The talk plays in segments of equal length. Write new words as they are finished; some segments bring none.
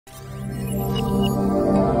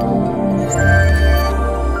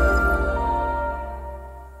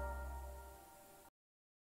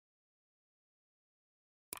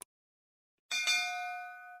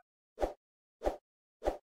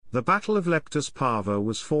The Battle of Leptis Parva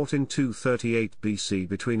was fought in 238 BC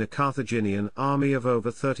between a Carthaginian army of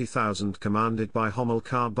over 30,000 commanded by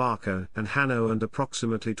Hamilcar Barca and Hanno and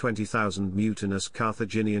approximately 20,000 mutinous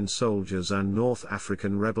Carthaginian soldiers and North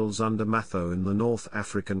African rebels under Matho in the North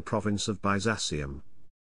African province of Byzacium.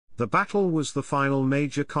 The battle was the final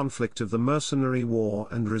major conflict of the Mercenary War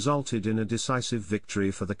and resulted in a decisive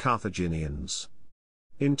victory for the Carthaginians.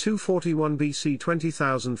 In 241 BC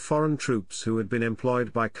 20,000 foreign troops who had been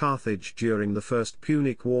employed by Carthage during the First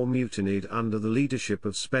Punic War mutinied under the leadership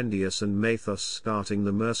of Spendius and Matho, starting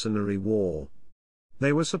the Mercenary War.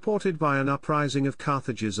 They were supported by an uprising of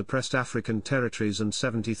Carthage's oppressed African territories, and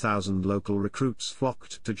 70,000 local recruits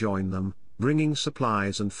flocked to join them, bringing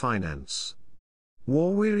supplies and finance.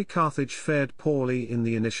 War-weary Carthage fared poorly in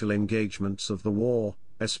the initial engagements of the war,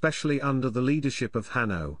 especially under the leadership of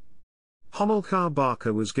Hanno. Hamilcar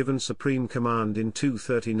Barca was given supreme command in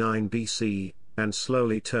 239 BC, and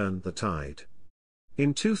slowly turned the tide.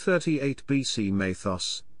 In 238 BC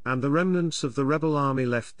Matho, and the remnants of the rebel army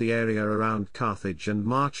left the area around Carthage and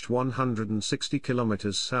marched 160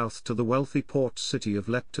 kilometers south to the wealthy port city of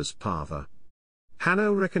Leptis Parva.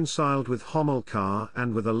 Hanno reconciled with Hamilcar,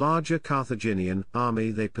 and with a larger Carthaginian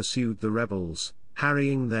army they pursued the rebels,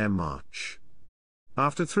 harrying their march.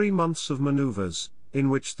 After 3 months of maneuvers, in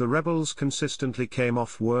which the rebels consistently came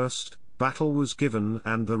off worst, battle was given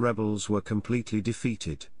and the rebels were completely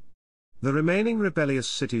defeated. The remaining rebellious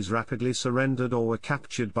cities rapidly surrendered or were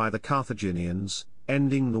captured by the Carthaginians,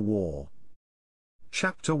 ending the war.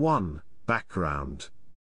 Chapter 1 Background.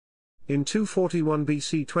 In 241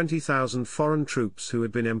 BC 20,000 foreign troops who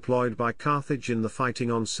had been employed by Carthage in the fighting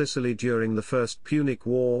on Sicily during the First Punic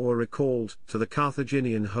War were recalled to the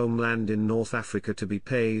Carthaginian homeland in North Africa to be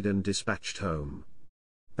paid and dispatched home.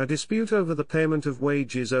 A dispute over the payment of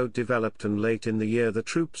wages owed developed, and late in the year the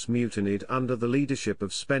troops mutinied under the leadership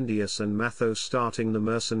of Spendius and Matho, starting the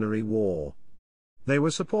Mercenary War. They were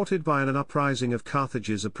supported by an uprising of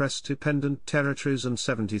Carthage's oppressed dependent territories, and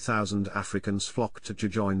 70,000 Africans flocked to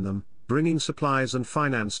join them, bringing supplies and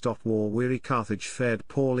finance. War-weary Carthage fared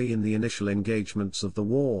poorly in the initial engagements of the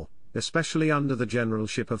war, especially under the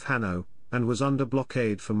generalship of Hanno, and was under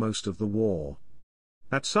blockade for most of the war.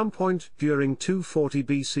 At some point during 240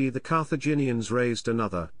 BC the Carthaginians raised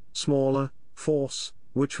another, smaller, force,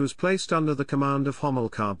 which was placed under the command of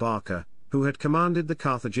Hamilcar Barca, who had commanded the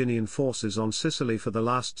Carthaginian forces on Sicily for the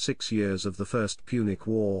last 6 years of the First Punic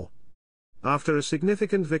War. After a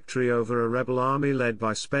significant victory over a rebel army led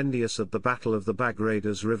by Spendius at the Battle of the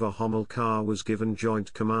Bagradus River, Hamilcar was given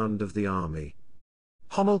joint command of the army.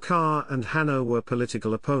 Hamilcar and Hanno were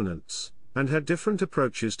political opponents, and had different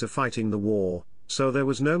approaches to fighting the war, so there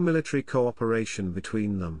was no military cooperation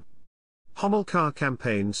between them. Hamilcar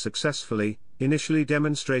campaigned successfully, initially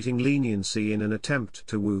demonstrating leniency in an attempt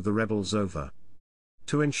to woo the rebels over.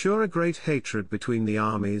 To ensure a great hatred between the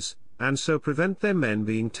armies, and so prevent their men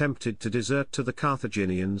being tempted to desert to the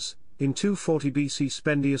Carthaginians, in 240 BC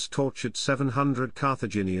Spendius tortured 700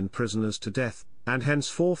 Carthaginian prisoners to death, and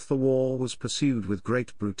henceforth the war was pursued with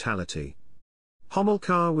great brutality.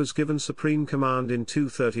 Hamilcar was given supreme command in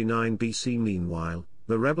 239 BC. Meanwhile,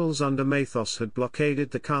 the rebels under Matho had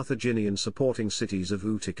blockaded the Carthaginian supporting cities of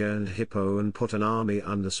Utica and Hippo and put an army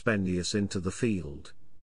under Spendius into the field.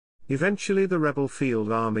 Eventually the rebel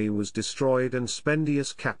field army was destroyed and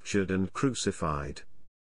Spendius captured and crucified.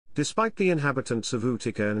 Despite the inhabitants of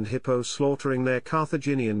Utica and Hippo slaughtering their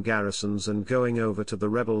Carthaginian garrisons and going over to the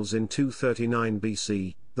rebels in 239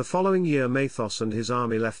 BC, the following year Matho and his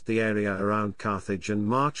army left the area around Carthage and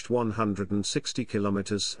marched 160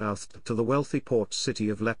 kilometers south to the wealthy port city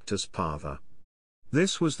of Leptis Parva.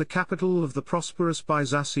 This was the capital of the prosperous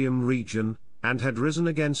Byzacium region, and had risen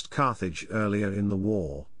against Carthage earlier in the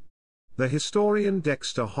war. The historian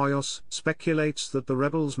Dexter Hoyos speculates that the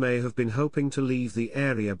rebels may have been hoping to leave the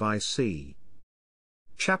area by sea.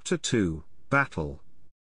 Chapter 2 Battle.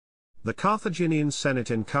 The Carthaginian Senate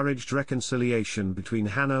encouraged reconciliation between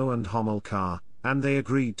Hanno and Hamilcar, and they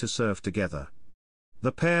agreed to serve together.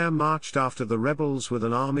 The pair marched after the rebels with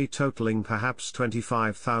an army totaling perhaps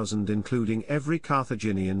 25,000, including every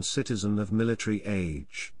Carthaginian citizen of military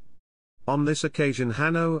age. On this occasion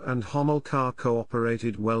Hanno and Hamilcar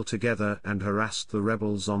cooperated well together and harassed the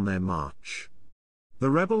rebels on their march. The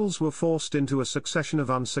rebels were forced into a succession of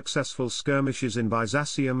unsuccessful skirmishes in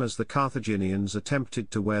Byzacium as the Carthaginians attempted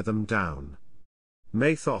to wear them down.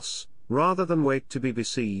 Matho, rather than wait to be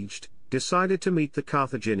besieged, decided to meet the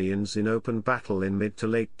Carthaginians in open battle in mid to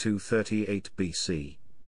late 238 BC.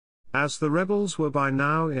 As the rebels were by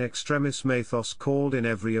now in extremis, Matho called in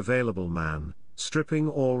every available man, stripping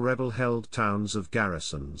all rebel-held towns of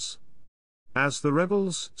garrisons. As the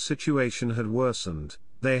rebels' situation had worsened,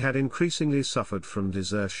 they had increasingly suffered from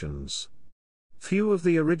desertions. Few of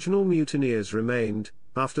the original mutineers remained,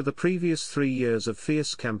 after the previous 3 years of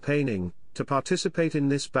fierce campaigning, to participate in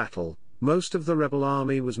this battle. Most of the rebel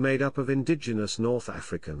army was made up of indigenous North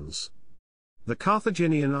Africans. The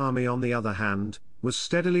Carthaginian army, on the other hand, was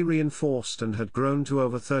steadily reinforced and had grown to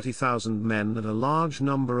over 30,000 men, and a large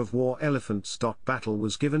number of war elephants. Battle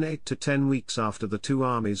was given 8 to 10 weeks after the two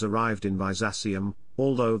armies arrived in Byzacium,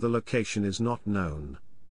 although the location is not known.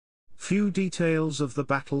 Few details of the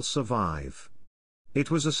battle survive.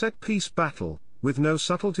 It was a set-piece battle, with no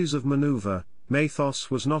subtleties of maneuver. Matho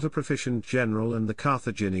was not a proficient general, and the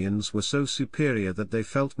Carthaginians were so superior that they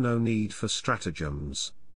felt no need for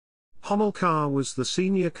stratagems. Hamilcar was the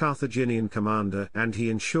senior Carthaginian commander, and he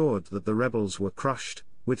ensured that the rebels were crushed,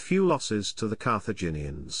 with few losses to the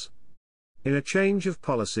Carthaginians. In a change of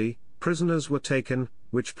policy, prisoners were taken,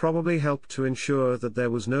 which probably helped to ensure that there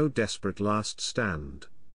was no desperate last stand.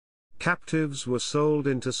 Captives were sold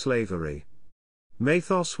into slavery.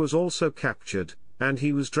 Matho was also captured, and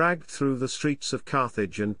he was dragged through the streets of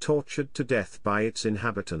Carthage and tortured to death by its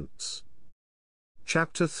inhabitants.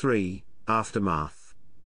 Chapter 3, Aftermath.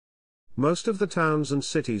 Most of the towns and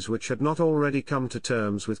cities which had not already come to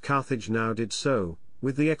terms with Carthage now did so,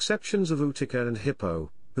 with the exceptions of Utica and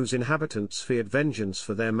Hippo, whose inhabitants feared vengeance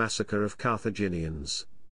for their massacre of Carthaginians.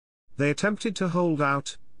 They attempted to hold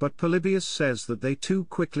out, but Polybius says that they too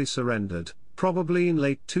quickly surrendered, probably in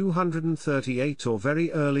late 238 or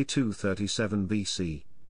very early 237 BC.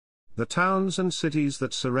 The towns and cities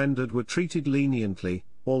that surrendered were treated leniently,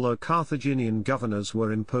 although Carthaginian governors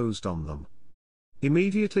were imposed on them.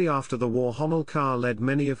 Immediately after the war, Hamilcar led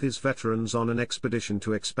many of his veterans on an expedition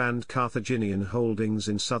to expand Carthaginian holdings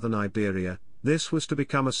in southern Iberia. This was to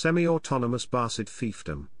become a semi-autonomous Barcid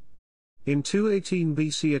fiefdom. In 218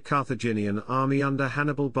 BC, a Carthaginian army under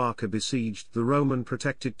Hannibal Barca besieged the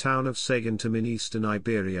Roman-protected town of Saguntum in eastern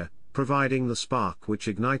Iberia, providing the spark which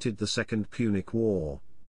ignited the Second Punic War.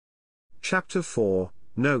 Chapter 4,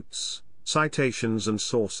 Notes, Citations and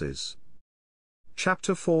Sources.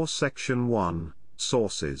 Chapter 4, Section 1,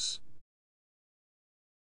 Sources.